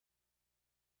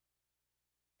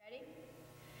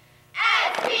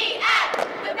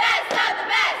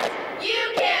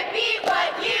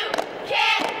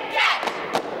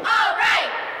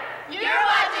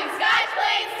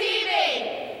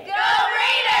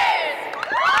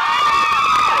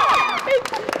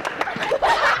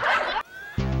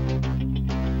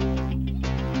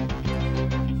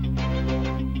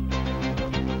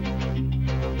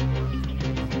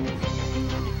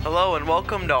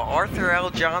welcome to Arthur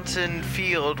L. Johnson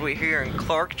Field. We're here in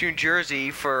Clark, New Jersey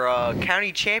for a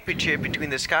county championship between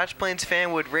the Scotch Plains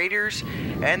Fanwood Raiders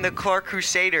and the Clark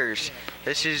Crusaders.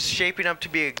 This is shaping up to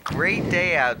be a great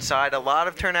day outside. A lot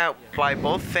of turnout by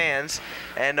both fans,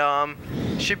 and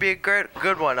should be a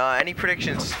good one. Any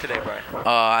predictions today, Brian?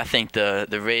 I think the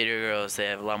Raider girls, they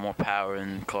have a lot more power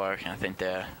than Clark, and I think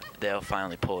they'll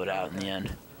finally pull it out in the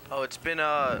end. Oh, it's been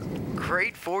a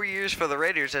great 4 years for the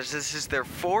Raiders, as this is their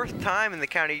fourth time in the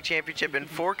county championship in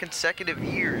 4 consecutive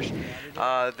years.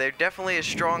 They're definitely a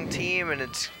strong team, and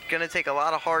it's going to take a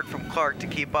lot of heart from Clark to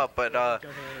keep up. But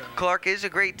Clark is a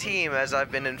great team, as I've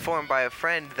been informed by a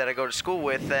friend that I go to school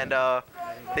with, and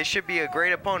they should be a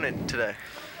great opponent today.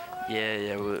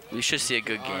 Yeah, we should see a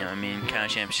good game. I mean, county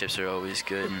championships are always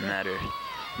good, no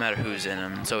matter who's in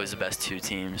them. It's always the best 2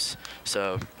 teams.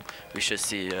 So we should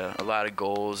see a lot of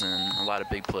goals and a lot of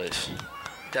big plays.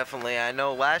 Definitely. I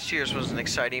know last year's was an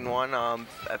exciting one.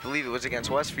 I believe it was against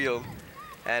Westfield,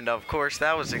 and of course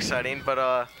that was exciting.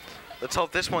 But let's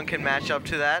hope this one can match up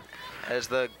to that, as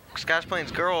the Scotch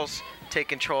Plains girls take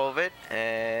control of it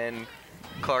and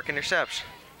Clark intercepts.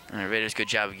 And the Raiders, good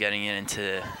job of getting it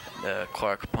into the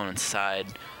Clark opponent's side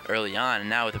early on, and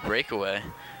now with a breakaway,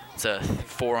 it's a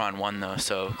 4-on-1 though,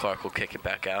 so Clark will kick it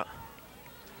back out.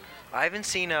 I haven't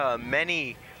seen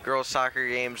many girls soccer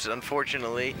games,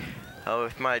 unfortunately,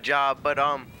 with my job, but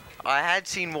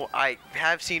I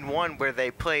have seen one where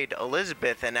they played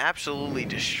Elizabeth and absolutely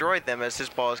destroyed them, as this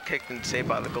ball is kicked and saved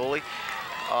by the goalie.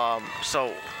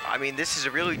 So I mean, this is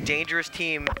a really dangerous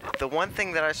team. The one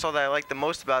thing that I saw that I liked the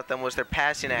most about them was their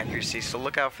passing accuracy, so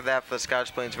look out for that for the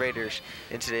Scotch Plains Raiders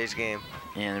in today's game.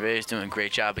 And the Raiders doing a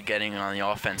great job of getting on the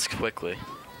offense quickly.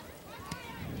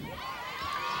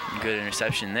 Good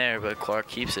interception there, but Clark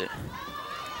keeps it.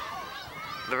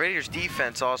 The Raiders'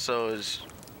 defense also has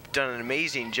done an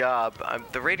amazing job.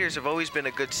 The Raiders have always been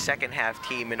a good second-half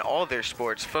team in all their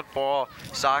sports, football,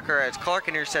 soccer, as Clark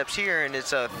intercepts here, and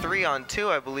it's a 3-on-2,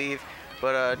 I believe,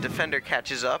 but a defender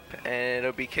catches up, and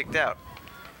it'll be kicked out.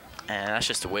 And that's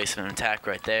just a waste of an attack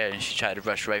right there, and she tried to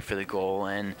rush right for the goal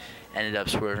and ended up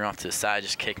swerving off to the side,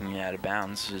 just kicking it out of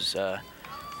bounds. There's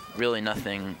really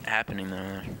nothing happening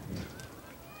there.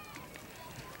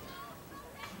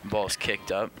 Ball's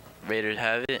kicked up. Raiders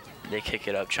have it. They kick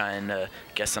it up, trying to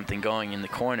get something going in the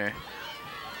corner.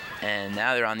 And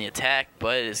now they're on the attack,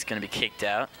 but it's going to be kicked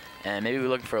out. And maybe we're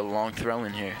looking for a long throw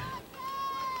in here.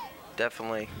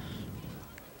 Definitely.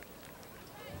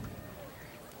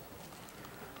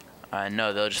 I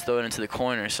know they'll just throw it into the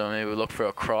corner, so maybe we look for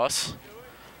a cross.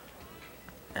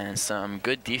 And some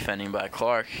good defending by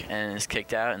Clark, and it's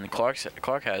kicked out. And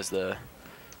Clark has the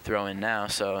throw in now,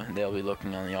 so they'll be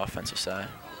looking on the offensive side.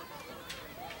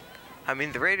 I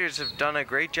mean, the Raiders have done a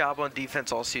great job on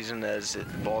defense all season, as the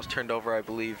ball's turned over, I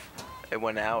believe it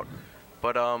went out.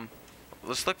 But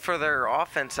let's look for their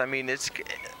offense. I mean,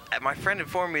 my friend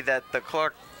informed me that the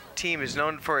Clark team is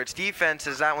known for its defense,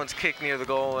 as that one's kicked near the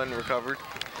goal and recovered.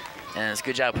 And it's a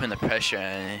good job putting the pressure,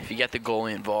 and if you get the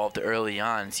goalie involved early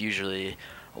on, it's usually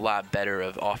a lot better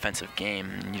of offensive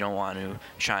game. You don't want to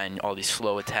try and all these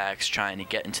slow attacks trying to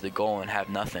get into the goal and have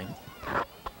nothing.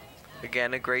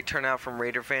 Again, a great turnout from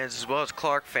Raider fans as well as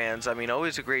Clark fans. I mean,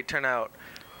 always a great turnout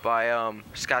by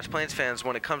Scotch Plains fans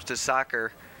when it comes to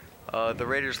soccer. The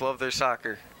Raiders love their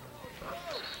soccer.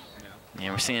 Yeah,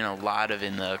 we're seeing a lot of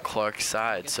in the Clark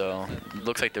side, so it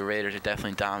looks like the Raiders are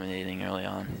definitely dominating early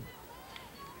on.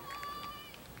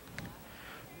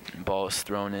 Ball is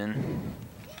thrown in.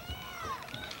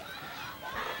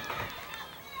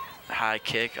 High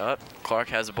kick up. Clark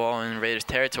has the ball in Raiders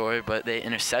territory, but they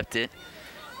intercept it.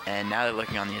 And now they're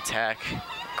looking on the attack.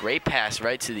 Great pass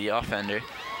right to the offender.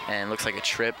 And it looks like a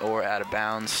trip or out of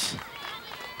bounds.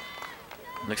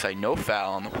 Looks like no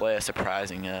foul on the play. That's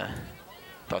surprising.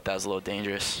 Thought that was a little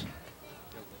dangerous.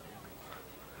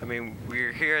 I mean,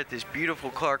 we're here at this beautiful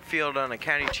Clark Field on a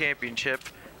county championship,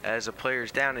 as a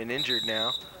player's down and injured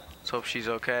now. Let's hope she's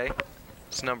okay.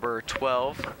 It's number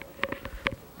 12.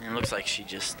 And it looks like she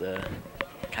just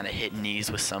kind of hit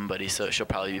knees with somebody, so she'll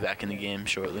probably be back in the game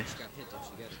shortly.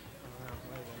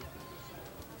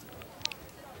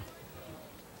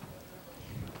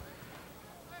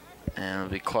 And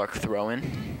it'll be Clark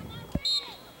throwing.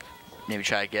 Maybe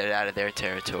try to get it out of their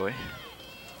territory.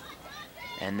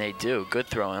 And they do. Good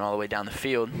throwing all the way down the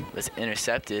field. It's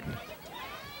intercepted.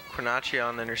 Cornacci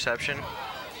on the interception.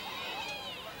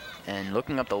 And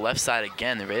looking up the left side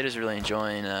again, the Raiders are really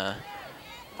enjoying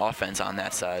offense on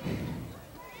that side.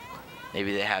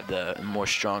 Maybe they have the more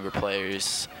stronger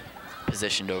players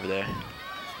positioned over there.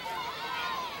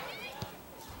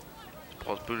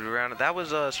 Ball's booted around. That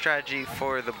was a strategy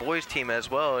for the boys team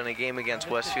as well. In a game against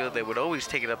Westfield, they would always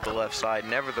take it up the left side,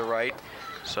 never the right.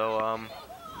 So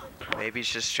maybe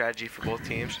it's just strategy for both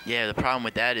teams. Yeah, the problem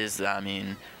with that is, I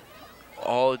mean,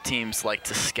 all teams like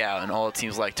to scout and all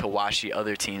teams like to watch the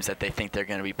other teams that they think they're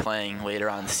going to be playing later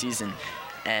on in the season.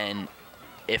 And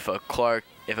if a Clark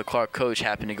coach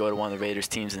happened to go to one of the Raiders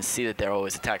teams and see that they're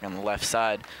always attacking on the left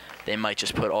side, they might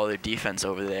just put all their defense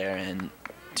over there and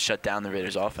shut down the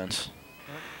Raiders offense.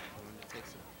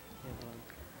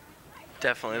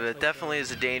 Definitely, that definitely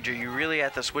is a danger. You really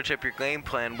have to switch up your game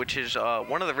plan, which is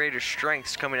one of the Raiders'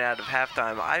 strengths coming out of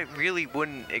halftime. I really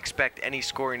wouldn't expect any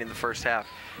scoring in the first half.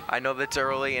 I know that's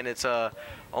early and it's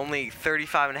only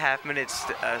 35.5 minutes,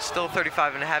 still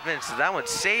 35.5 minutes. That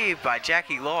one's saved by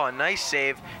Jackie Law, a nice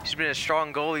save. She's been a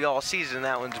strong goalie all season.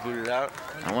 That one's booted out.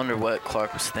 I wonder what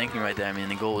Clark was thinking right there. I mean,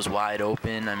 the goal was wide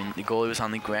open. I mean, the goalie was on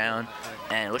the ground,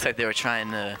 and it looks like they were trying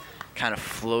to kind of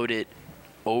float it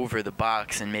over the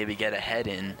box and maybe get a head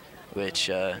in, which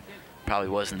probably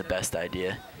wasn't the best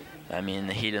idea. I mean, in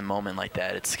the heat of the moment like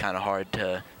that, it's kind of hard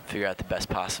to figure out the best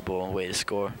possible way to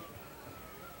score.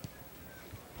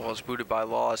 Ball's booted by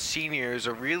Law. Senior is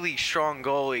a really strong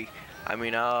goalie. I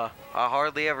mean, I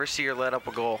hardly ever see her let up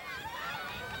a goal.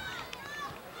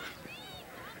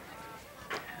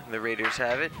 The Raiders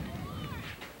have it.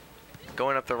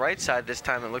 Going up the right side this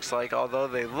time, it looks like, although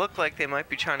they look like they might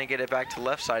be trying to get it back to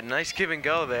left side. Nice give and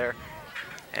go there.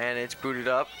 And it's booted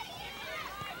up.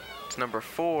 It's number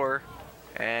 4.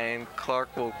 And Clark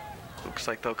looks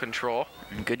like they'll control.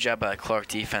 And good job by the Clark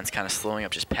defense, kind of slowing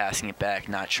up, just passing it back,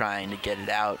 not trying to get it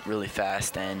out really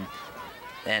fast, and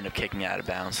they end up kicking it out of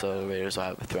bounds, so the Raiders will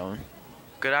have a throw-in.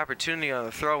 Good opportunity on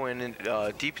the throw-in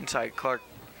deep inside Clark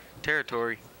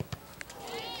territory.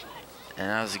 And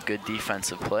that was a good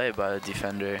defensive play by the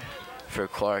defender for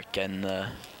Clark, getting the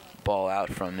ball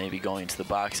out from maybe going into the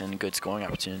box, and a good scoring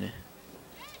opportunity.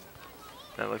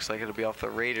 That looks like it'll be off the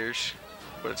Raiders,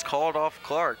 but it's called off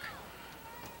Clark.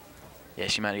 Yeah,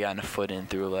 she might have gotten a foot in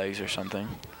through her legs or something.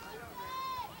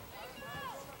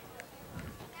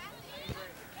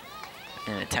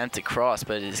 An attempt to cross,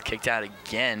 but it is kicked out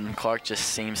again. Clark just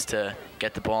seems to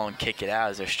get the ball and kick it out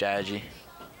as their strategy.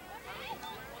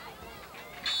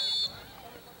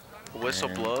 Whistle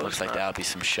And blows. Looks like that'll be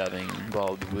some shoving. Ball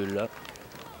will be booted up.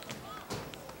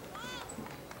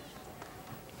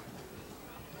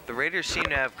 The Raiders seem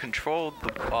to have controlled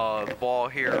the ball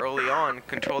here early on,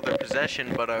 controlled their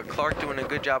possession, but Clark doing a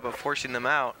good job of forcing them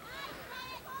out.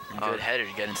 Good header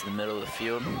to get into the middle of the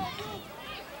field.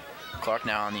 Clark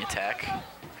now on the attack.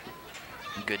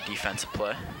 Good defensive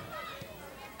play.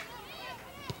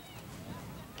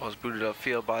 Ball's booted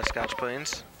upfield by Scotch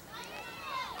Plains.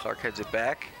 Clark heads it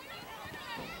back.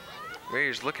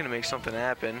 Raiders looking to make something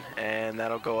happen, and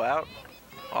that'll go out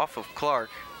off of Clark.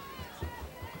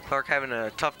 Clark having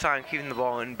a tough time keeping the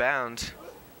ball in bounds.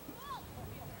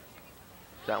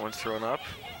 That one's thrown up.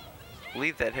 I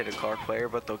believe that hit a Clark player,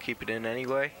 but they'll keep it in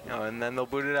anyway, and then they'll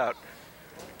boot it out.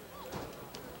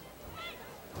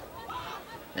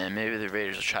 And maybe the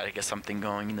Raiders will try to get something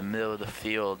going in the middle of the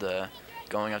field.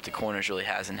 Going up to corners really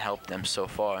hasn't helped them so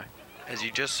far. As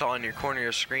you just saw on your corner of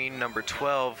your screen, number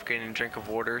 12 getting a drink of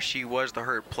water. She was the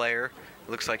hurt player.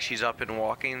 Looks like she's up and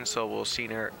walking, so we'll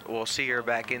see her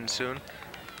back in soon.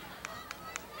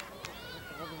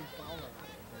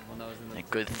 A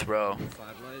good throw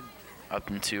up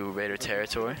into Raider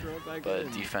territory,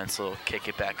 but defense will kick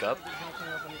it back up.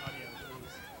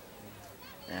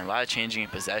 And a lot of changing in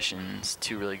possessions.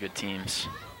 Two really good teams.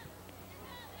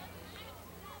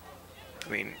 I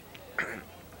mean,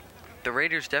 the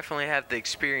Raiders definitely have the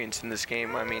experience in this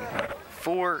game. I mean,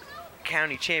 4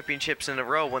 county championships in a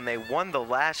row when they won the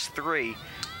last 3.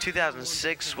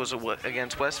 2006 was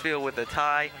against Westfield with a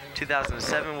tie.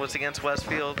 2007 was against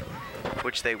Westfield,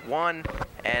 which they won.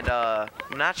 And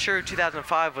I'm not sure who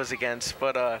 2005 was against,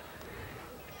 but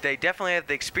they definitely have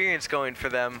the experience going for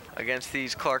them against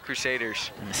these Clark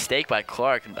Crusaders. A mistake by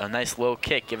Clark, a nice low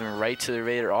kick given right to the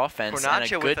Raider offense,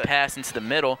 and a good pass into the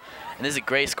middle. And this is a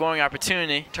great scoring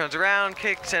opportunity. Turns around,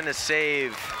 kicks, and a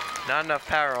save. Not enough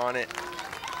power on it.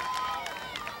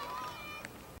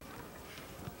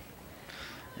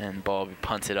 And the ball will be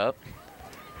punted up.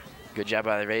 Good job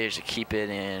by the Raiders to keep it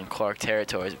in Clark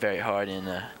territory. It's very hard in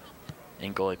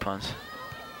goalie punts.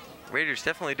 Raiders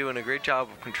definitely doing a great job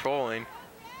of controlling.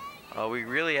 We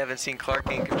really haven't seen Clark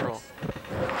gain control.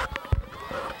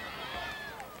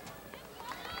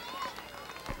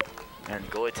 And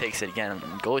goalie takes it again.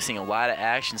 Goalie's seeing a lot of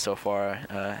action so far.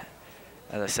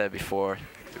 As I said before,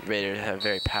 the Raiders have a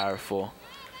very powerful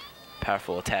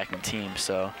attacking team,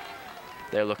 so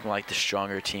they're looking like the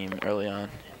stronger team early on.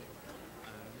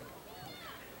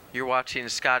 You're watching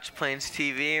Scotch Plains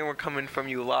TV, and we're coming from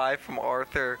you live from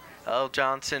Arthur L.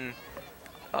 Johnson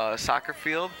soccer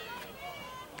field.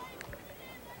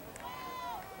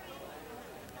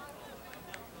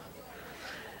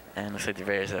 And looks like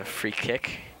there's a free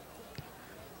kick.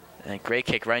 And a great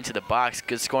kick right into the box.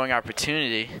 Good scoring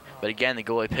opportunity. But again, the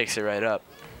goalie picks it right up.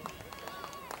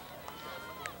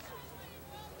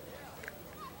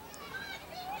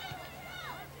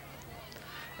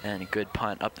 And a good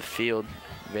punt up the field.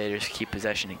 Raiders keep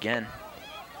possession again.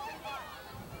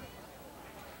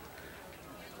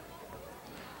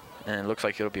 And it looks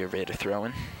like it'll be a Raider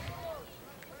throw-in.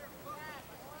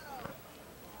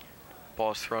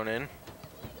 Ball's thrown in.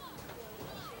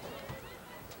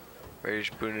 Raiders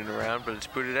booting it around, but it's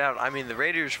booted out. I mean, the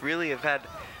Raiders really have had,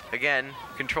 again,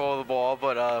 control of the ball,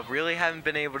 but really haven't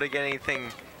been able to get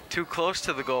anything too close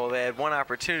to the goal. They had one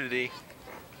opportunity.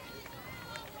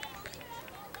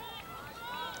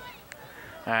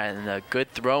 All right, and a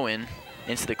good throw-in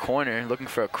into the corner, looking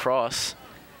for a cross,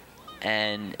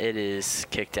 and it is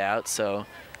kicked out. So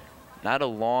not a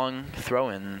long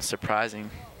throw-in,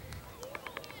 surprising.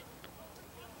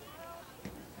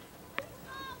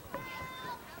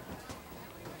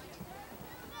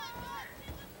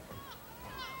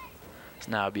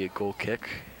 So now it'll be a goal kick.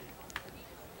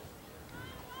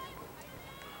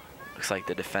 Looks like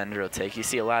the defender will take. You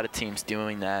see a lot of teams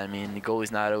doing that. I mean, the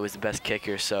goalie's not always the best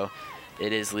kicker, so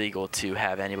it is legal to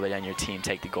have anybody on your team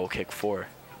take the goal kick for.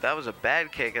 That was a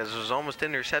bad kick, as it was almost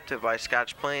intercepted by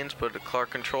Scotch Plains, but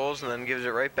Clark controls and then gives it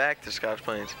right back to Scotch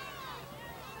Plains.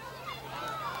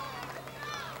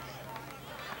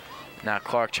 Now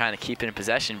Clark trying to keep it in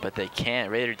possession, but they can't.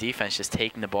 Raider defense just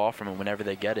taking the ball from him whenever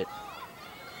they get it.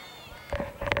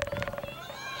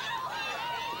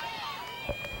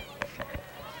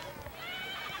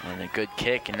 And a good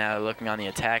kick, and now looking on the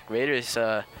attack. Raiders,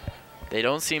 they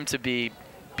don't seem to be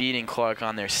beating Clark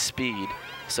on their speed,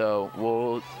 so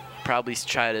we'll probably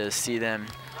try to see them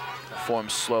form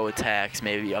slow attacks,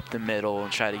 maybe up the middle,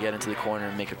 and try to get into the corner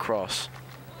and make a cross.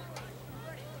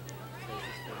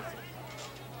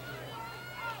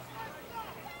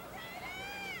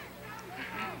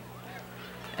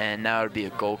 And now it would be a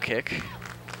goal kick.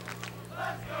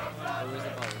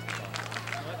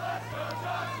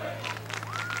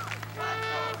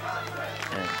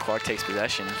 And Clark takes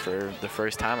possession for the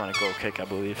first time on a goal kick, I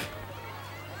believe.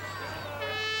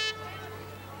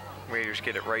 Raiders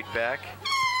get it right back.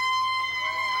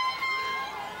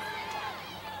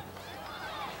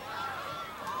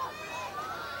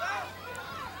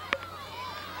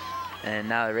 And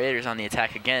now the Raiders on the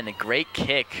attack again. A great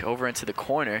kick over into the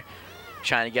corner,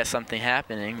 trying to get something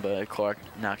happening, but Clark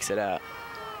knocks it out.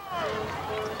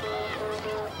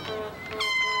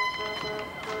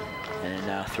 And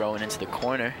now throwing into the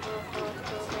corner.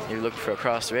 They're looking for a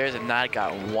cross. The Raiders have not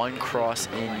got one cross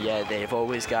in yet. They've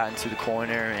always gotten to the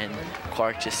corner, and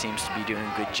Clark just seems to be doing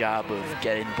a good job of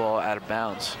getting the ball out of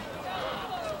bounds.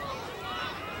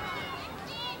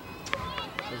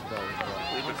 I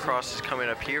believe a cross is coming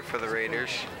up here for the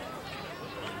Raiders.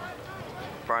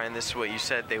 Brian, this is what you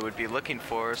said they would be looking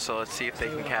for, so let's see if they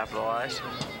can capitalize.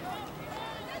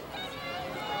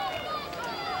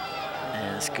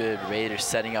 And it's good. Raiders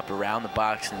setting up around the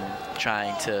box and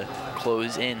trying to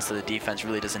close in so the defense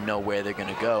really doesn't know where they're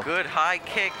going to go. Good high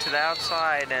kick to the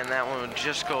outside, and that one would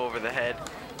just go over the head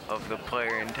of the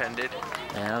player intended.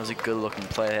 And that was a good looking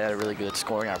play. They had a really good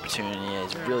scoring opportunity.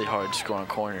 It's really hard to score on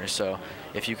corners, so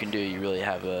if you can do it, you really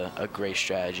have a great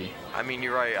strategy. I mean,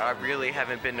 you're right. I really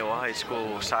haven't been to a high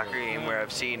school soccer game where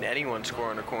I've seen anyone score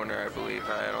on a corner, I believe.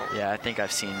 Yeah, I think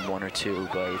I've seen one or two,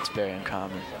 but it's very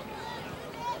uncommon.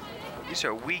 These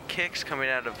are weak kicks coming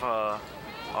out of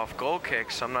off goal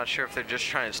kicks. I'm not sure if they're just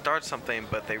trying to start something,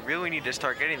 but they really need to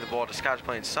start getting the ball to Scotch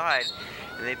Plains' side,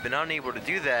 and they've been unable to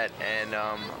do that. And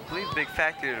I believe a big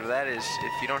factor of that is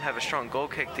if you don't have a strong goal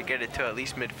kick to get it to at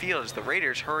least midfield, as the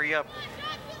Raiders hurry up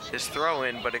this throw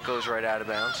in, but it goes right out of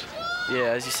bounds.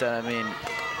 Yeah, as you said, I mean,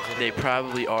 they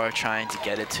probably are trying to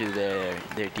get it to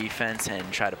their defense and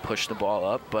try to push the ball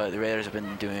up, but the Raiders have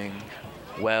been doing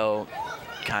well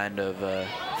kind of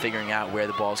figuring out where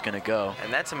the ball's going to go.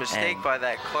 And that's a mistake by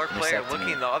that Clark player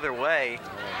looking the other way,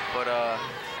 but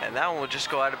and that one will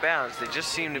just go out of bounds. There just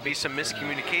seemed to be some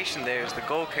miscommunication there as the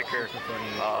goal kicker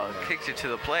kicked it to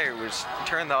the player, was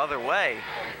turned the other way,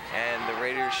 and the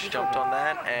Raiders jumped on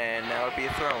that, and now it'd be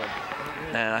a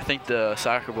throw-in. And I think the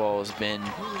soccer ball has been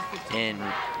in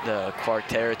the Clark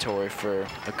territory for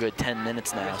a good 10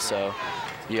 minutes now, so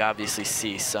you obviously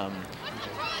see some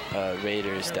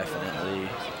Raiders definitely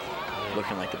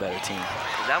looking like the better team.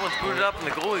 That one's booted up, and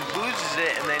the goalie loses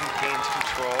it and then gains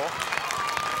control.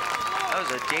 That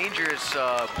was a dangerous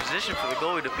position for the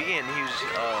goalie to be in.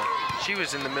 She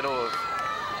was in the middle of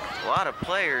a lot of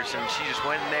players, and she just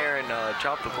went in there and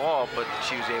dropped the ball, but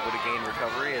she was able to gain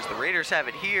recovery as the Raiders have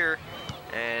it here.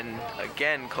 And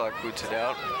again, Clark boots it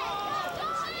out.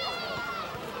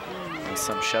 And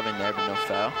some shoving there, but no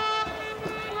foul.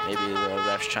 Maybe the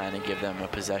ref's trying to give them a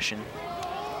possession.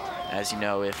 As you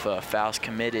know, if foul's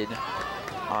committed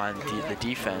on the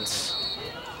defense,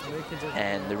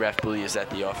 and the ref believes that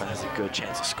the offense has a good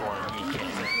chance of scoring, he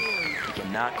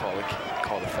cannot call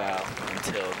the foul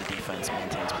until the defense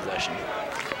maintains possession.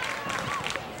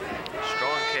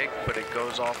 Strong kick, but it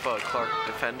goes off a Clark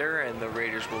defender, and the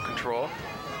Raiders will control.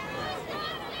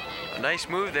 A nice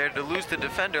move there to lose the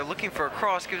defender, looking for a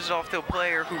cross, gives it off to a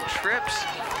player who trips.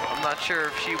 I'm not sure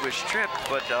if she was tripped,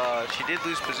 but she did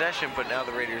lose possession, but now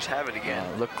the Raiders have it again.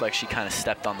 It looked like she kind of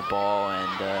stepped on the ball and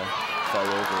fell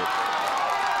over it.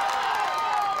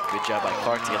 Good job by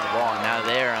Clark to get the ball, and now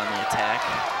they're on the attack.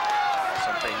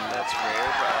 Something that's rare,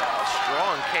 but a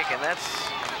strong kick, and that's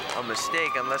a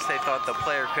mistake unless they thought the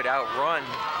player could outrun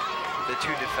the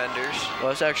two defenders.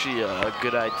 Well, it's actually a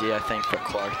good idea, I think, for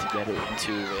Clark to get it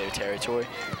into Raider territory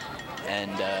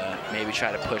and maybe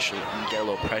try to push it and get a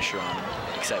little pressure on him,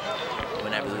 except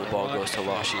whenever the ball goes to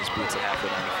loss, she just boots it halfway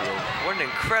down the field. What an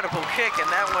incredible kick, and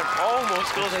that one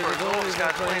almost goes for a goal.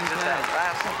 Scott claims that that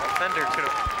last offender could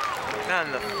have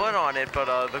gotten the foot on it, but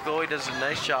the goalie does a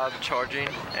nice job charging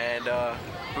and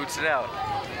boots it out.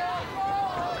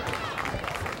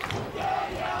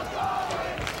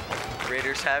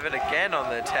 Raiders have it again on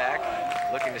the attack,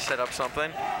 looking to set up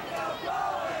something.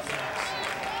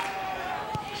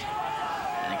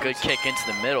 And a good kick into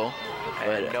the middle.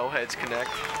 And no heads connect.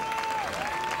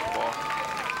 Ball.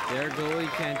 Their goalie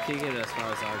can't kick it as far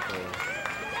as our goalie.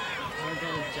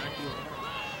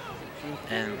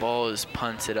 And the ball is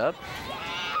punted up.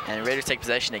 And Raiders take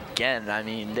possession again. I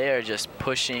mean, they are just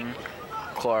pushing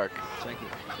Clark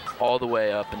all the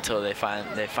way up until they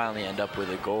finally end up with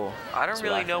a goal. I don't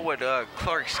really know what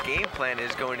Clark's game plan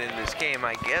is going into this game.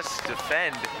 I guess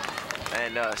defend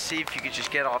and see if you could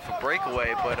just get off a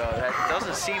breakaway, but that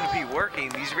doesn't seem to be working.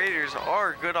 These Raiders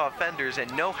are good offenders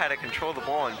and know how to control the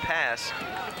ball and pass,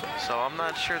 so I'm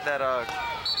not sure that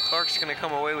Clark's going to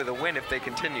come away with a win if they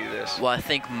continue this. Well, I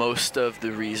think most of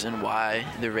the reason why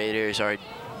the Raiders are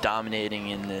dominating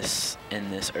in this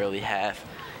early half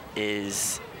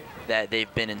is that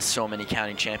they've been in so many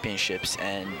county championships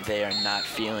and they are not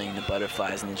feeling the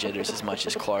butterflies and the jitters as much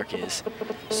as Clark is.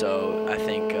 So I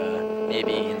think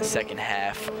maybe in the second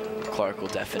half, Clark will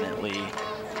definitely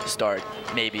start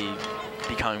maybe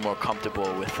becoming more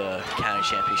comfortable with a county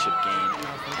championship game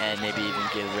and maybe even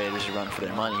give Raiders a run for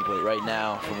their money. But right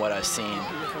now, from what I've seen,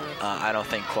 I don't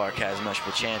think Clark has much of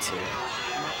a chance here.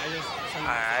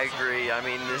 I agree. I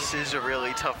mean, this is a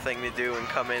really tough thing to do and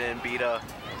come in and beat a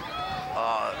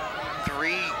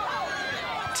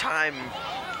three-time,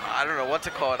 I don't know what to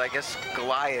call it, I guess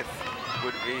Goliath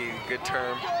would be a good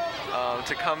term,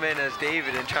 to come in as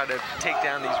David and try to take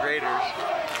down these Raiders.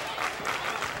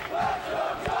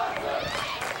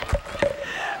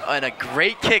 And a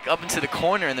great kick up into the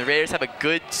corner, and the Raiders have a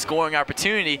good scoring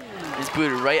opportunity. It's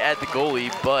booted right at the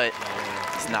goalie, but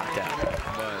it's knocked out.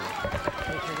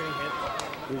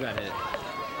 Who got hit?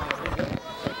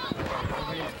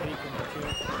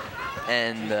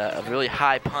 And a really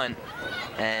high punt.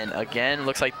 And again,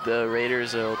 looks like the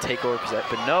Raiders will take over possession,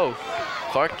 but no,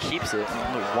 Clark keeps it.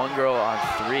 One girl on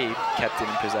three kept it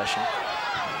in possession.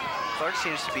 Clark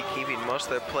seems to be keeping most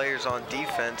of their players on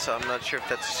defense. I'm not sure if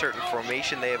that's a certain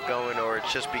formation they have going or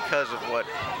it's just because of what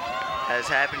has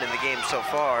happened in the game so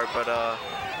far, but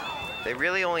they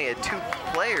really only had two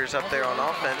players up there on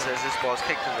offense as this ball's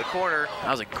kicked in the corner.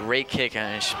 That was a great kick,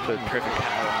 and she put perfect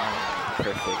power on,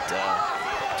 perfect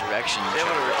direction.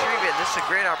 Able to retrieve it. This is a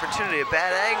great opportunity. A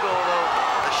bad angle, though.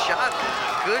 The shot,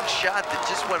 good shot that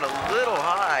just went a little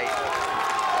high.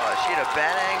 She had a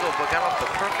bad angle, but got off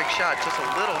the perfect shot, just a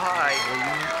little high.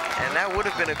 And that would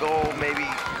have been a goal maybe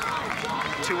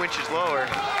 2 inches lower.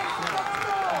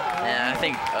 And I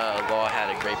think Law had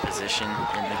a great position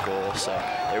in the goal, so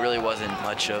there really wasn't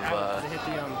much of a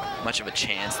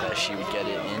chance that she would get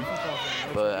it in.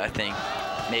 But I think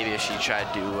maybe if she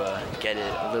tried to get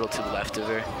it a little to the left of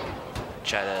her,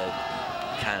 try to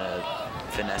kind of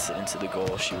finesse it into the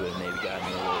goal, she would have maybe gotten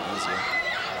it a little easier.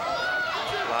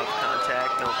 A lot of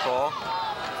contact, no call.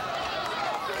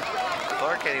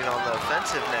 Clark getting on the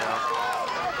offensive now.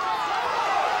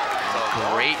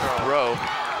 Great throw.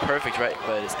 Perfect right,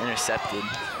 but it's intercepted.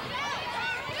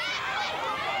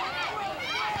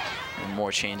 And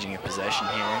more changing of possession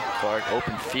here. Clark,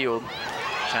 open field,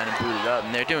 trying to boot it up.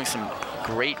 And they're doing some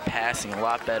great passing, a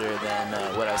lot better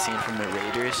than what I've seen from the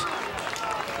Raiders.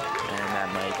 And that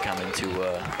might come into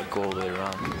a goal later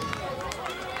on.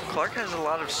 Clark has a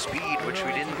lot of speed, which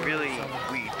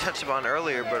we touched upon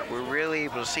earlier, but we're really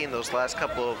able to see in those last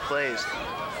couple of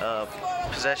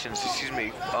possessions, excuse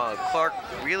me. Clark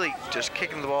really just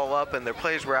kicking the ball up, and their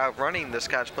players were outrunning the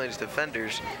Scotch Plains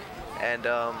defenders. And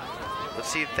let's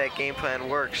see if that game plan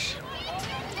works.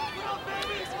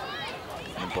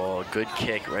 And the ball, good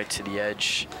kick right to the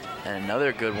edge, and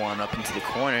another good one up into the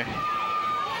corner.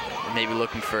 Maybe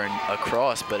looking for a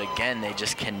cross, but again, they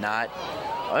just cannot.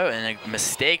 Oh, and a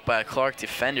mistake by a Clark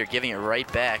defender, giving it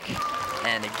right back.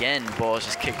 And again, the ball is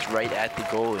just kicked right at the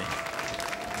goalie.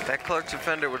 That Clark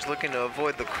defender was looking to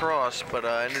avoid the cross, but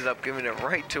ended up giving it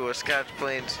right to a Scotch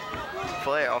Plains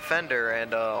offender,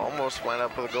 and almost went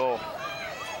up with a goal.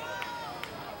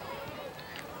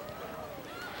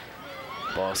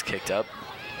 Ball's kicked up,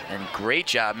 and great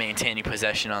job maintaining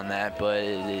possession on that, but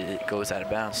it goes out of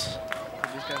bounds.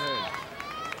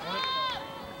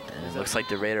 And it looks like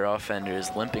the Raider offender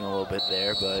is limping a little bit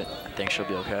there, but I think she'll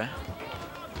be okay.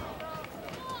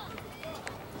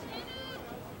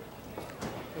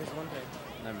 There's one thing.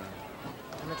 Never mind.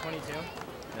 Number 22?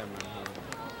 Never mind.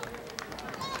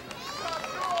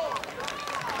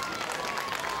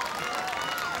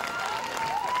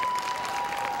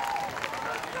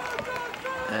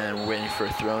 And we're waiting for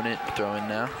a throw in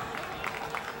now.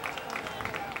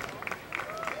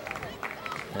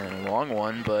 And a long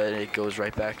one, but it goes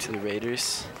right back to the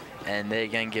Raiders. And they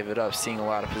again give it up, seeing a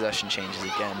lot of possession changes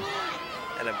again.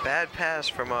 And a bad pass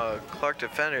from a Clark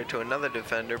defender to another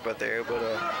defender, but they're able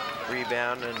to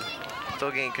rebound and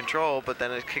still gain control, but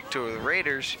then it's kicked to the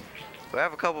Raiders, who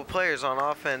have a couple players on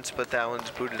offense, but that one's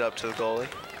booted up to the goalie.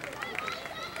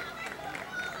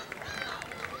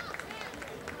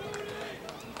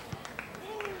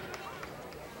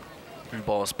 And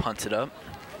ball is punted up.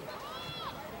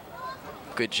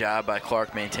 Good job by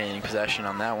Clark maintaining possession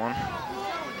on that one.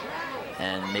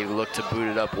 And maybe look to boot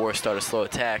it up or start a slow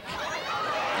attack.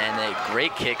 And a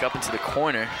great kick up into the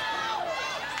corner.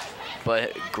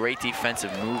 But great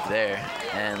defensive move there.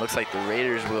 And it looks like the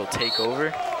Raiders will take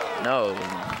over. No,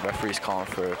 referee's calling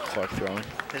for Clark throwing.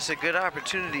 It's a good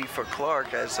opportunity for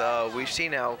Clark, as we've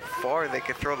seen how far they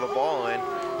could throw the ball in.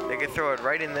 They could throw it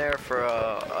right in there for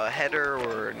a header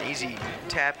or an easy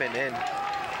tap-in in.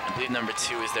 I believe number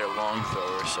 2 is their long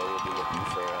thrower, so we'll be looking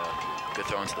for a good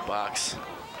throw into the box.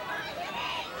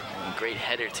 And great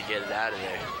header to get it out of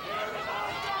there.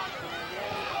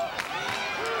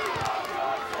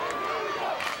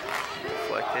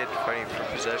 Deflected, fighting for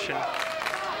possession.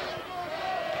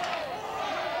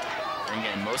 And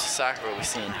again, most of soccer what we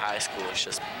see in high school is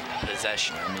just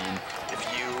possession. I mean, if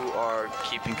you are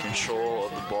keeping control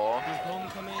of the ball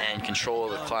and control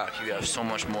of the clock, you have so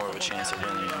much more of a chance of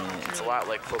winning. I mean, it's a lot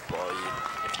like football.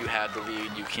 If you have the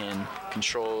lead, you can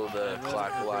control the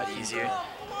clock a lot easier.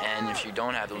 And if you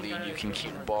don't have the lead, you can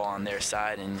keep the ball on their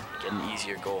side and get an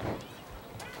easier goal.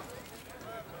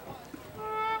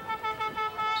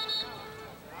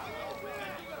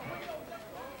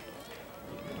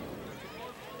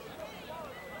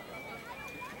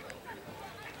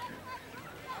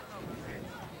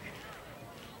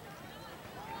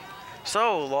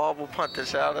 So, Law will punt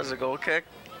this out as a goal kick.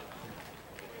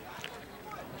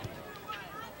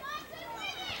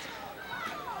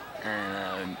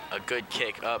 And a good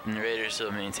kick up, and the Raiders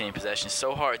will maintain possession. It's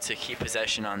so hard to keep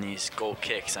possession on these goal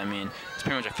kicks. I mean, it's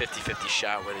pretty much a 50-50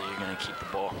 shot whether you're going to keep the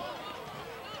ball.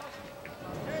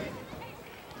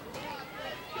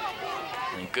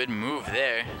 And a good move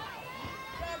there.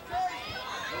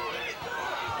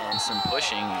 And some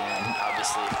pushing, and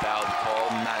obviously foul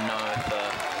called. Not knowing if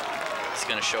he's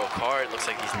going to show a card. Looks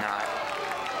like he's not.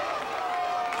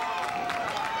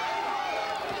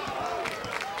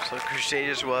 So the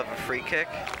Crusaders will have a free kick.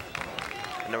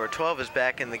 And number 12 is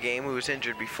back in the game, who was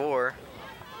injured before.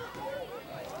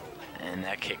 And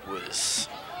that kick was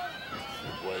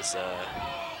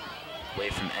away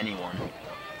from anyone.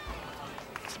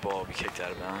 This ball will be kicked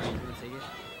out of bounds.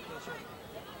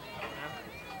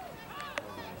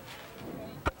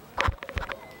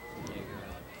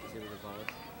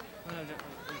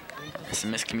 It's a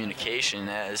miscommunication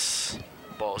as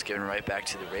the ball is given right back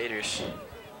to the Raiders.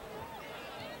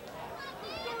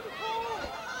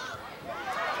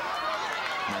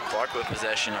 Now Clark with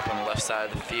possession up on the left side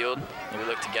of the field. Maybe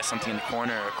look to get something in the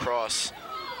corner or across.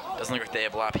 Doesn't look like they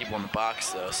have a lot of people in the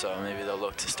box though, so maybe they'll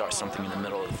look to start something in the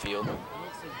middle of the field.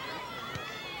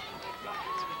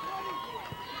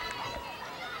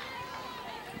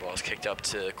 The Ball's kicked up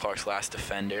to Clark's last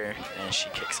defender, and she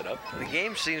kicks it up. The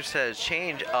game seems to have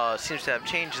changed.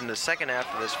 In the second half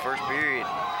of this first period.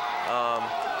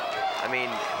 I mean,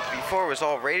 before it was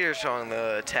all Raiders on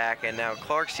the attack, and now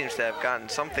Clark seems to have gotten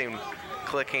something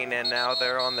clicking, and now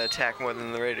they're on the attack more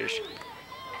than the Raiders.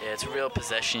 Yeah, it's a real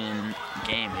possession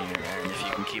game here, and if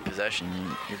you can keep possession,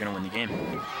 you're going to win the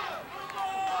game.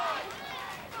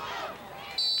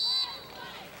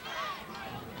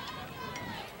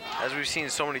 As we've seen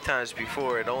so many times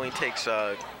before, it only takes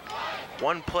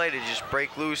one play to just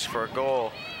break loose for a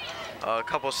goal. A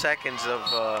couple seconds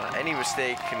of any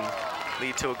mistake can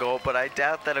lead to a goal, but I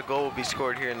doubt that a goal will be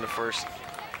scored here in the first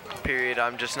period.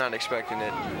 I'm just not expecting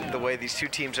it, the way these two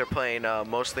teams are playing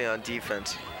mostly on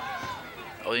defense.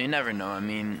 Well, you never know. I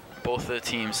mean, both of the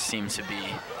teams seem to be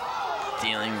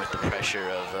dealing with the pressure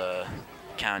of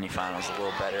county finals a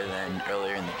little better than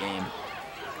earlier in the game.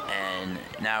 And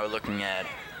now we're looking at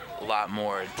a lot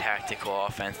more tactical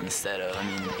offense instead of, I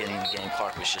mean, in the beginning of the game,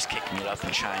 Clark was just kicking it up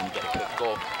and trying to get a quick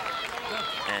goal.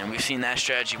 And we've seen that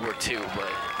strategy work too, but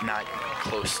not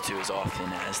close to as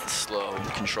often as the slow,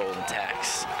 controlled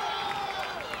attacks.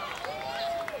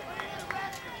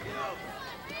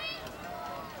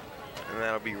 And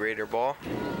that'll be Raider ball.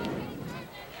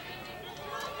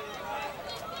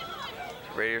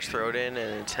 Raiders throw it in,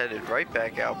 and it's headed right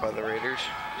back out by the Raiders,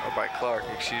 or by Clark,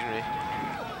 excuse me.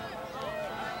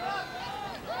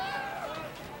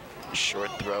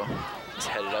 Short throw. It's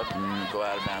headed up and go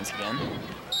out of bounds again.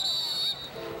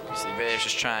 So the Raiders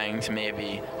just trying to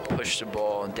maybe push the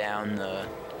ball down the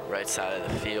right side of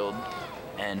the field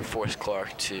and force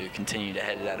Clark to continue to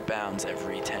head it out of bounds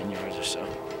every 10 yards or so.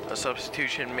 A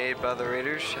substitution made by the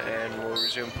Raiders, and we'll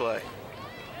resume play.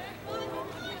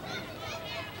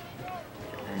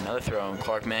 Another throw, and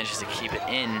Clark manages to keep it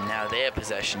in. Now they have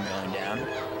possession going down,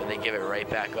 but they give it right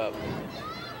back up.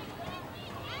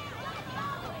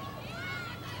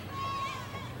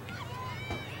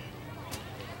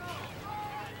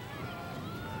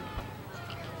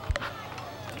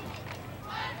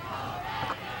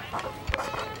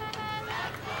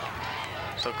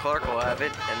 So Clark will have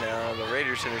it, and the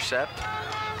Raiders intercept,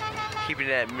 keeping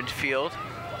it at midfield.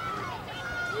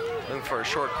 Looking for a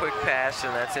short, quick pass,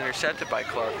 and that's intercepted by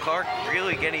Clark. Clark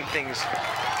really getting things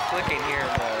clicking here in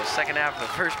the second half of the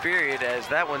first period, as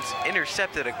that one's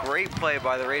intercepted. A great play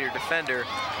by the Raider defender,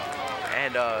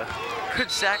 and good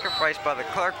sacrifice by the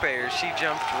Clark player. She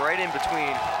jumped right in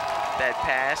between that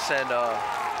pass and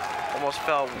almost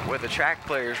fell where the track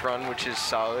players run, which is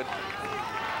solid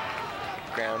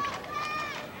ground.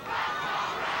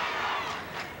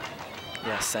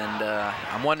 Yes, and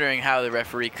I'm wondering how the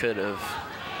referee could have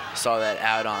saw that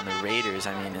out on the Raiders.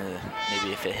 I mean,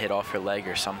 maybe if it hit off her leg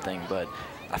or something, but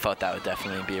I thought that would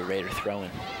definitely be a Raider throw-in.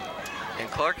 And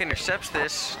Clark intercepts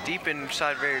this deep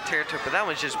inside Raider territory, but that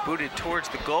one's just booted towards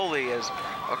the goalie, as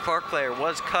a Clark player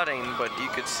was cutting, but you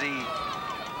could see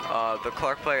the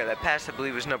Clark player that passed, I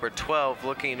believe, was number 12,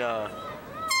 looking a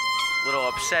little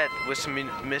upset with some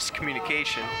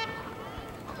miscommunication.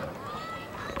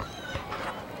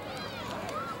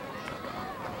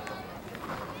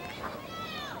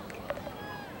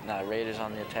 Now Raiders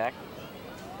on the attack.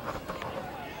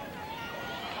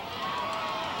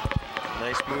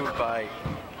 Nice move by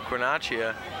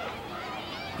Granaccia.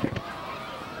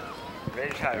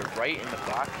 Raiders had it right in the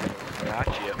box for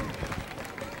Granaccia.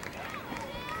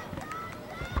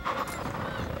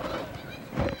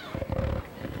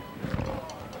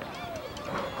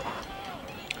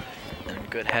 And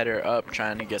good header up,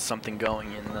 trying to get something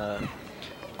going in the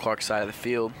Clark side of the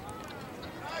field.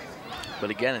 But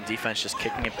again, the defense just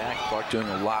kicking it back. Clark doing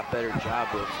a lot better job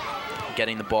of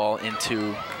getting the ball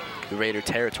into the Raider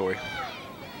territory.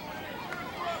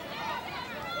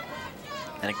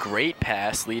 And a great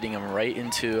pass leading him right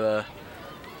into the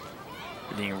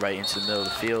middle of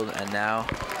the field. And now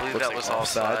I believe that was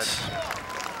offsides.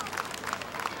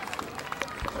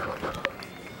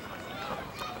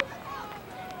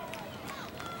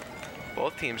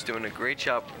 Both teams doing a great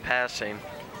job passing.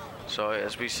 So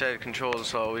as we said, control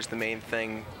is always the main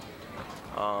thing.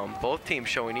 Both teams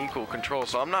showing equal control,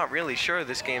 so I'm not really sure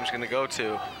this game's going to go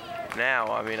to now.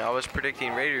 I mean, I was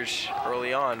predicting Raiders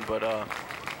early on, but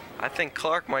I think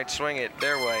Clark might swing it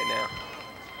their way now.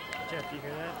 Jeff, you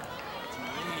hear that?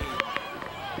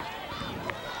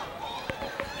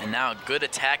 And now a good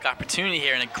attack opportunity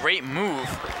here and a great move,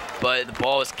 but the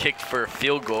ball is kicked for a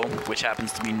field goal, which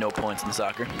happens to be no points in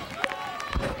soccer.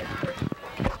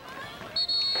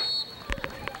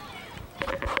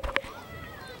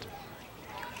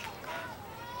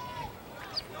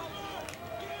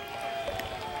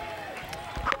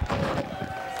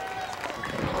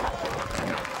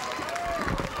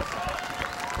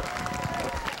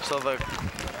 So the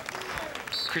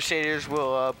Crusaders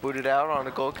will boot it out on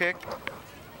a goal kick.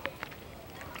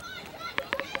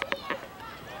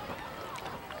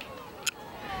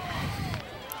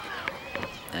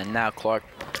 And now Clark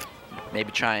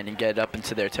maybe trying to get up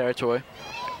into their territory,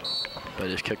 but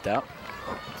it's kicked out.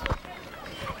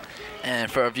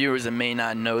 And for our viewers that may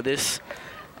not know this,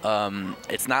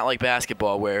 it's not like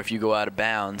basketball where if you go out of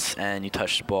bounds and you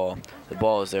touch the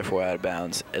ball is therefore out of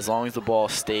bounds. As long as the ball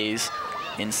stays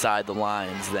inside the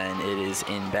lines, then it is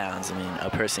in bounds. I mean, a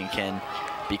person can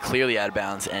be clearly out of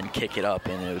bounds and kick it up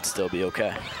and it would still be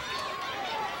okay.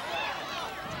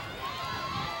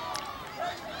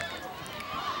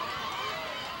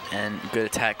 And good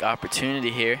attack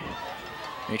opportunity here.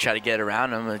 We try to get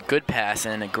around them. A good pass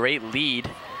and a great lead.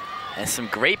 And some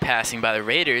great passing by the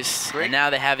Raiders. Great. And now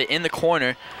they have it in the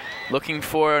corner, looking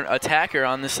for an attacker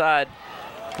on the side.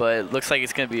 But it looks like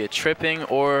it's going to be a tripping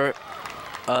or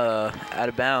out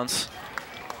of bounds.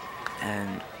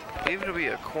 And I believe it'll be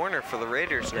a corner for the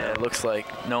Raiders now. yeah, it looks like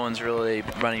no one's really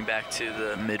running back to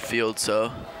the midfield,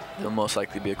 so it'll most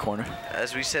likely be a corner.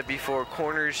 As we said before,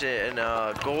 corners and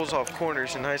goals off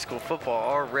corners in high school football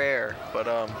are rare, but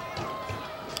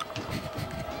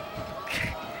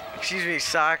excuse me,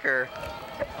 soccer.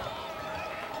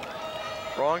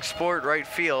 Wrong sport, right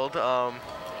field.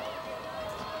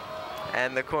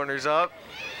 And the corner's up.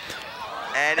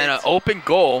 And an it's open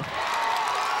goal.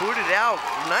 booted out.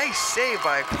 Nice save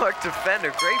by a Clark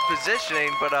defender. Great positioning,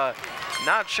 but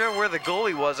not sure where the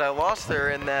goalie was. I lost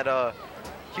there in that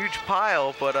huge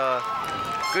pile, but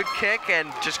good kick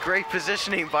and just great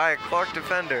positioning by a Clark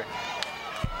defender.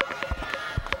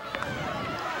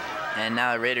 And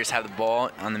now the Raiders have the ball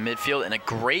on the midfield and a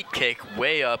great kick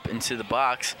way up into the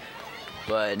box,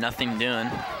 but nothing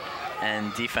doing.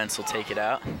 And defense will take it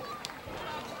out.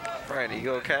 Brian, are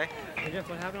you okay? Hey Jeff,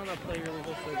 what happened on that play really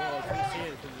close to the goal? I couldn't see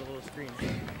it because of the little screen.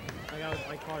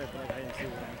 I caught it, but I didn't see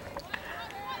it.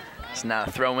 So now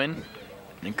a throw in,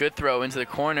 and a good throw into the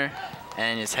corner,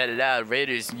 and it's headed out.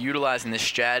 Raiders utilizing this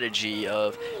strategy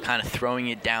of kind of throwing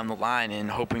it down the line and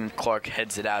hoping Clark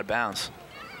heads it out of bounds.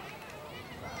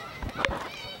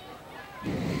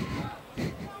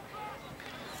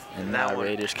 And now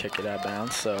Raiders kick it out of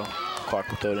bounds, so Clark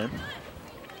will throw it in.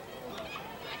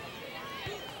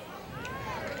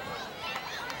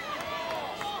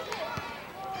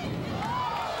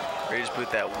 Raiders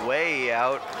boot that way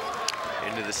out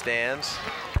into the stands.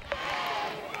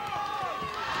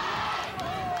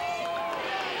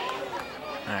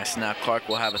 All right, so now Clark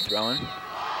will have a throw-in.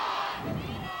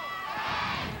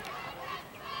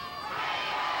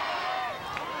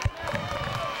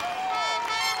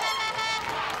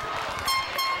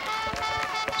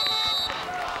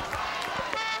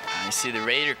 You see the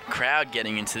Raider crowd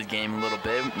getting into the game a little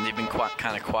bit. They've been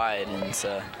kind of quiet, and it's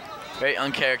very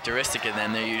uncharacteristic of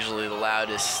them. They're usually the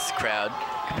loudest crowd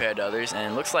compared to others,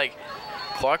 and it looks like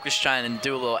Clark was trying to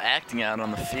do a little acting out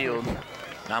on the field.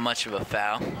 Not much of a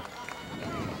foul.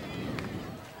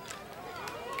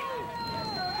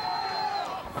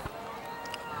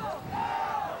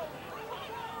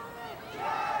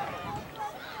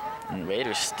 And the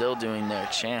Raiders still doing their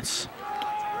chance.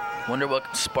 Wonder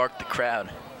what sparked the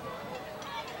crowd.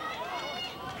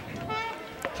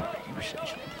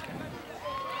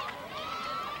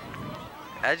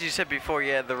 As you said before,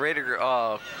 yeah, the Raider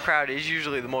crowd is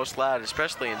usually the most loud,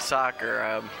 especially in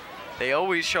soccer. They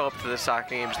always show up to the soccer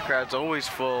games. The crowd's always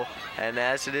full, and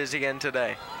as it is again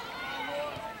today.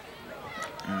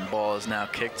 And the ball is now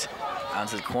kicked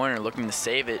onto the corner, looking to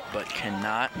save it, but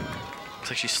cannot. Looks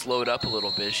like she slowed up a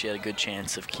little bit. She had a good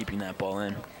chance of keeping that ball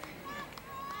in.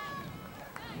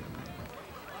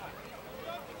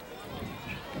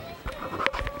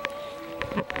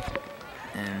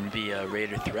 And be a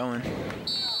Raider throwing.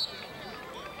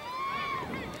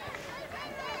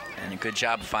 And a good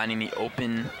job finding the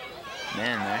open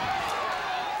man there.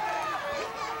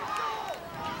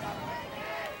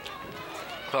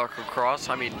 Clark across.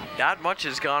 I mean, not much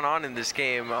has gone on in this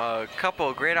game. A couple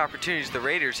of great opportunities the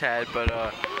Raiders had, but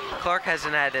Clark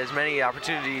hasn't had as many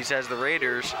opportunities as the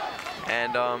Raiders,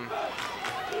 and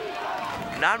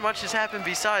not much has happened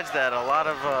besides that. A lot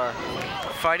of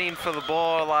fighting for the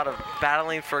ball, a lot of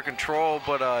battling for control,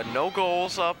 but no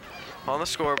goals up on the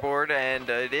scoreboard, and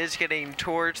it is getting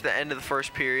towards the end of the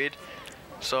first period.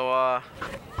 So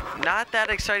not that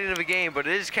exciting of a game, but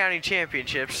it is county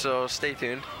championships, so stay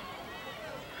tuned.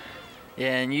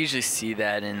 Yeah, and you usually see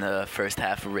that in the first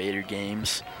half of Raider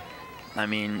games. I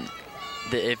mean,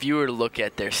 if you were to look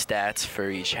at their stats for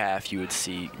each half, you would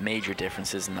see major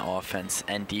differences in the offense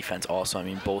and defense also. I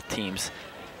mean, both teams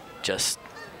just,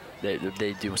 they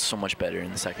do so much better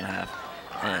in the second half.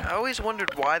 I always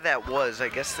wondered why that was. I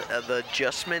guess the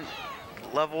adjustment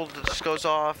level just goes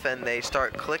off and they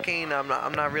start clicking. I'm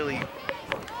not really.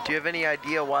 Do you have any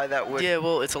idea why that would? Yeah,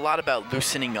 well, it's a lot about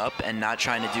loosening up and not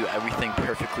trying to do everything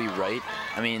perfectly right.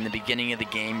 I mean, in the beginning of the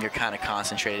game, you're kind of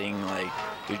concentrating, like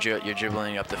you're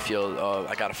dribbling up the field. Oh,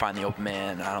 I gotta find the open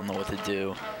man. I don't know what to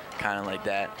do, kind of like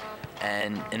that.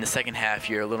 And in the second half,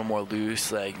 you're a little more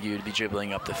loose. Like you'd be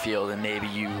dribbling up the field, and maybe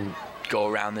you go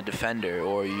around the defender,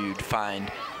 or you'd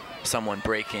find someone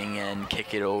breaking and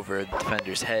kick it over the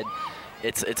defender's head.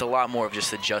 It's a lot more of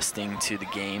just adjusting to the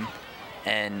game.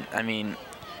 And I mean,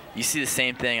 you see the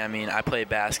same thing. I mean, I play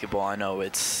basketball. I know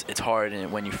it's hard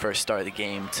when you first start the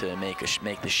game to make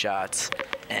the shots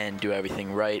and do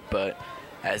everything right. But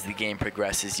as the game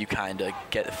progresses, you kind of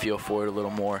get the feel for it a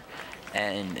little more,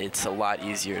 and it's a lot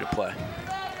easier to play.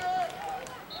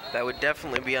 That would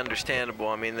definitely be understandable.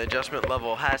 I mean, the adjustment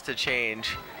level has to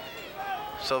change.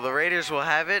 So the Raiders will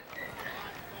have it.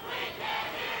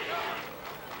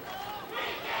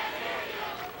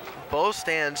 Both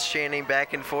stands chanting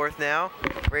back and forth now.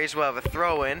 Rays will have a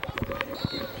throw in.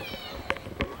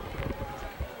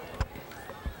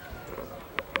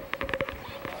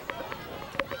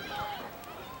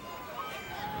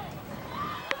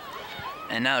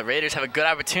 And now the Raiders have a good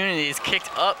opportunity. It's kicked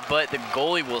up, but the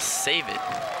goalie will save it.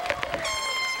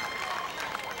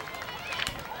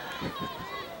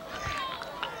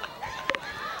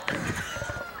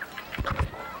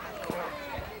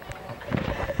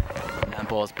 That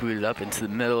ball's booted up into the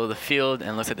middle of the field,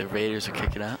 and looks like the Raiders will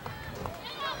kick it out.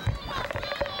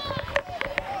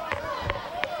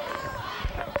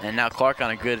 And now Clark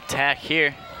on a good attack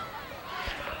here.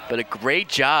 But a great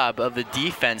job of the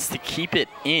defense to keep it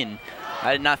in.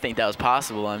 I did not think that was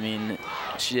possible. I mean,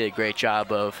 she did a great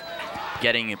job of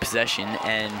getting in possession,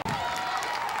 and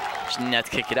she didn't have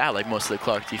to kick it out like most of the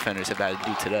Clark defenders have had to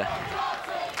do today.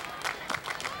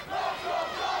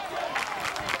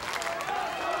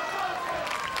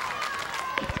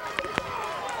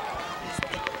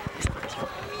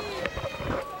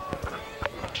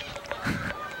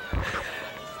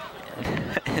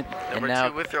 Number now,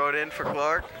 2 would throw it in for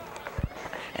Clark.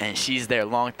 And she's their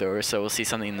long thrower, so we'll see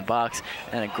something in the box.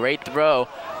 And a great throw,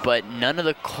 but none of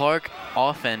the Clark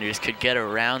offenders could get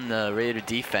around the Raider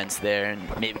defense there and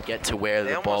maybe get to where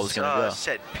the ball was going to go. They almost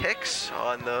set picks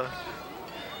on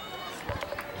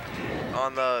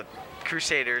the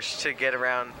Crusaders to get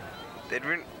around. They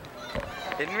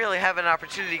didn't really have an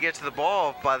opportunity to get to the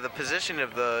ball by the position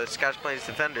of the Scotch Plains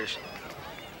defenders.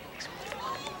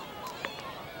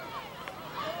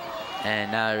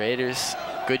 And now the Raiders,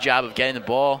 good job of getting the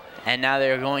ball, and now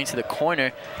they're going to the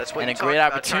corner. That's what and you a great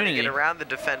about, opportunity trying to get around the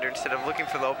defender instead of looking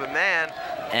for the open man.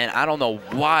 And I don't know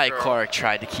why Clark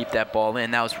tried to keep that ball in.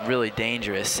 That was really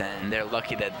dangerous, and they're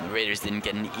lucky that the Raiders didn't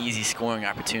get an easy scoring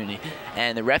opportunity.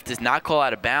 And the ref does not call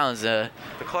out of bounds. The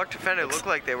Clark defender looked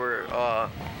like they were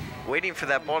waiting for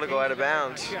that ball to go out of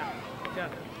bounds.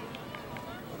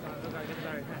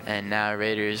 And now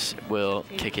Raiders will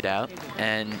kick it out,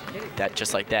 and that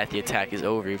just like that, the attack is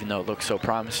over, even though it looks so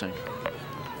promising.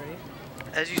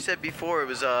 As you said before, it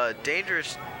was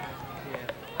dangerous.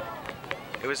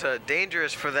 It was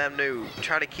dangerous for them to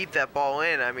try to keep that ball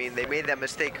in. I mean, they made that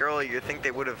mistake earlier. You think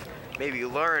they would have maybe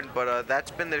learned, but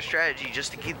that's been their strategy,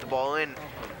 just to keep the ball in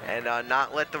and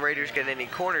not let the Raiders get any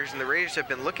corners. And the Raiders have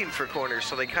been looking for corners,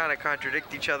 so they kind of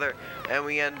contradict each other, and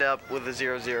we end up with a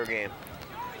 0-0 game.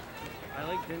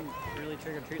 I didn't really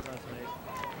trick or treat last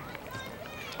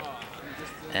night.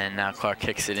 And now Clark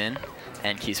kicks it in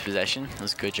and keeps possession. It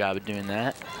was a good job of doing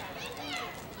that.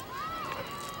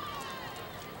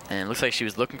 And it looks like she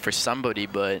was looking for somebody,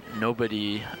 but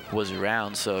nobody was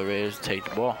around, so Raiders take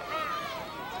the ball.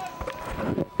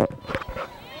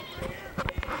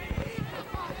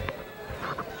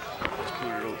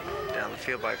 Down the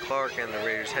field by Clark, and the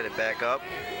Raiders headed back up.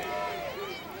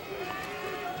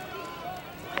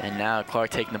 And now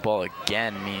Clark taking the ball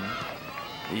again. I mean,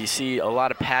 you see a lot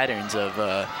of patterns of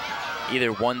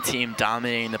either one team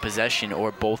dominating the possession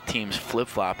or both teams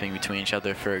flip-flopping between each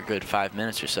other for a good 5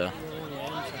 minutes or so.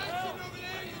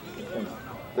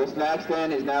 The snack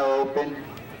stand is now open.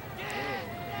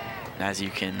 As you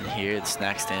can hear, the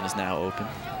snack stand is now open.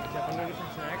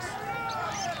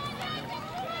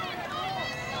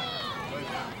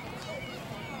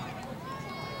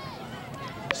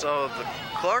 So the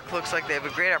Clark looks like they have a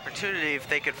great opportunity if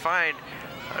they could find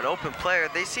an open player.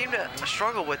 They seem to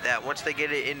struggle with that once they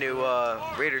get it into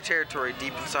Raider territory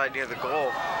deep inside near the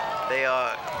goal. They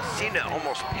seem to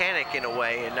almost panic in a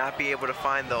way and not be able to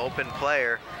find the open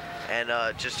player and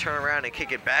just turn around and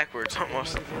kick it backwards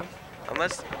almost.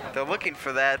 Unless they're looking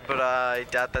for that, but I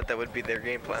doubt that would be their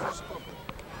game plan.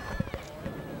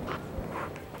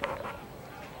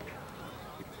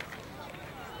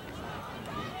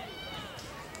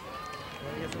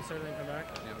 Just start and then come back?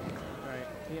 Yep. Alright.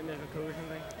 Can you get me like a Coke or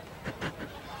something?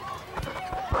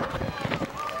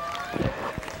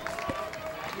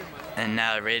 And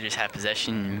now the Raiders have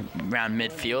possession around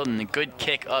midfield, and a good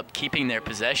kick up, keeping their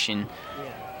possession.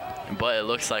 Yeah. But it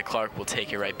looks like Clark will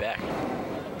take it right back.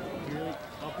 You really,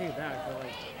 I'll pay you back, but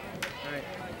like, alright.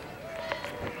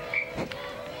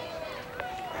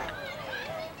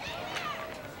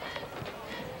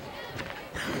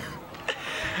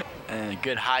 And a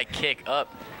good high kick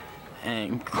up,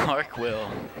 and Clark will.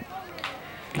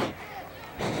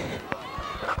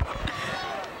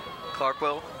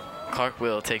 Clark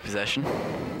will take possession.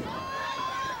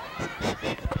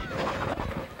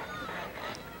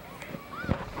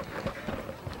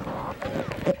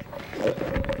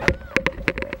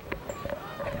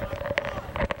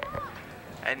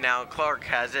 And now Clark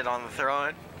has it on the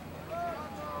throw-in.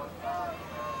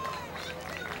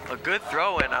 A good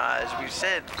throw-in, as we've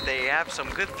said, they have some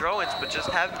good throw-ins, but just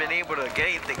haven't been able to get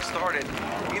anything started.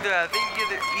 I think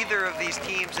either of these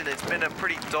teams, and it's been a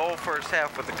pretty dull first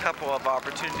half with a couple of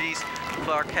opportunities.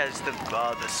 Clark has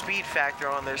the speed factor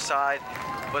on their side,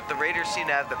 but the Raiders seem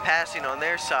to have the passing on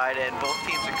their side, and both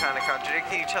teams are kind of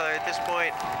contradicting each other at this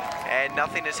point, and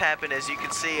nothing has happened. As you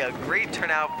can see, a great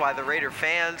turnout by the Raider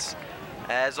fans.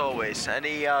 As always,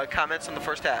 any comments on the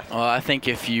first half? Well, I think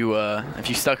if you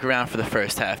stuck around for the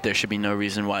first half, there should be no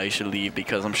reason why you should leave,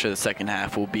 because I'm sure the second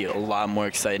half will be a lot more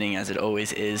exciting, as it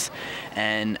always is.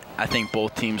 And I think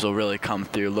both teams will really come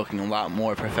through looking a lot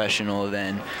more professional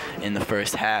than in the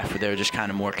first half, where they were just kind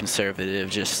of more conservative,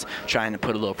 just trying to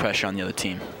put a little pressure on the other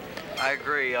team. I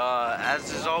agree.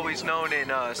 As is always known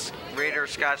in Raider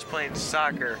Scotch Plains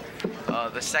soccer,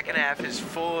 the second half is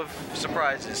full of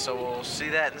surprises, so we'll see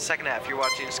that in the second half. You're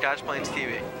watching Scotch Plains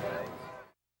TV.